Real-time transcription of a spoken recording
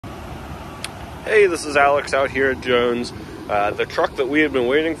Hey, this is Alex out here at Jones. The truck that we had been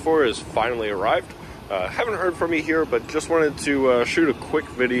waiting for has finally arrived. Haven't heard from you here, but just wanted to shoot a quick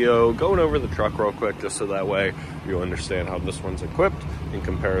video going over the truck real quick, just so that way you understand how this one's equipped in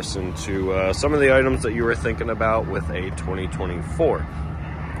comparison to some of the items that you were thinking about with a 2024.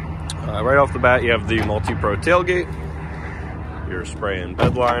 Right off the bat, you have the Multi-Pro tailgate, your spray and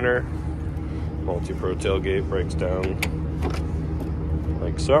bed liner. Multi-Pro tailgate breaks down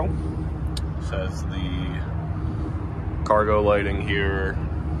like so. Has the cargo lighting here.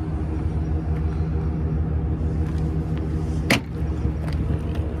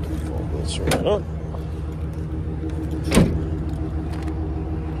 Fold this right up.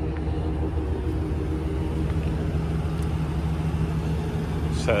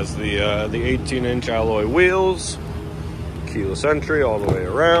 This has the 18-inch alloy wheels, keyless entry all the way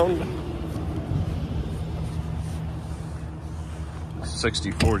around.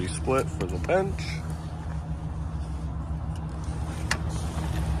 60-40 split for the bench.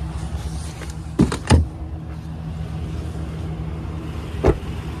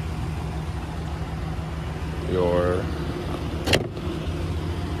 Your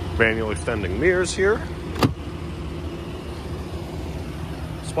manual extending mirrors here.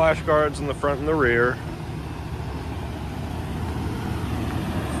 Splash guards in the front and the rear.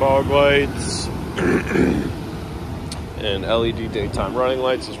 Fog lights. And LED daytime running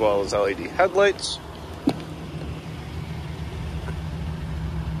lights, as well as LED headlights.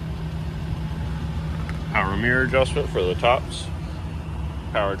 Power mirror adjustment for the tops.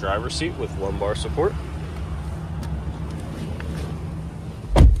 Power driver seat with lumbar support.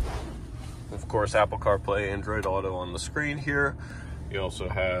 Of course, Apple CarPlay, Android Auto on the screen here. You also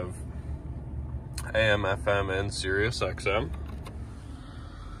have AM, FM, and Sirius XM.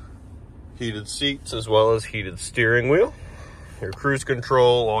 Heated seats, as well as heated steering wheel. Your cruise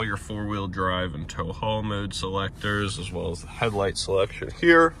control, all your four-wheel drive and tow haul mode selectors, as well as the headlight selection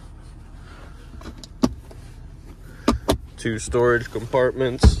here. 2 storage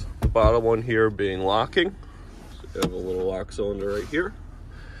compartments, the bottom one here being locking. So you have a little lock cylinder right here.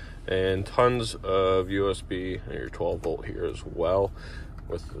 And tons of USB and your 12-volt here as well,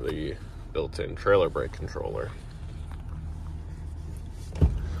 with the built-in trailer brake controller.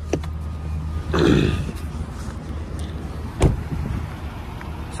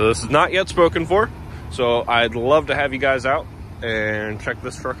 So this is not yet spoken for, so I'd love to have you guys out and check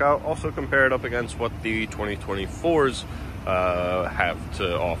this truck out. Also compare it up against what the 2024s have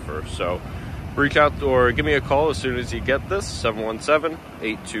to offer. So reach out or give me a call as soon as you get this,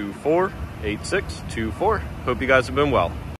 717-824-8624. Hope you guys have been well.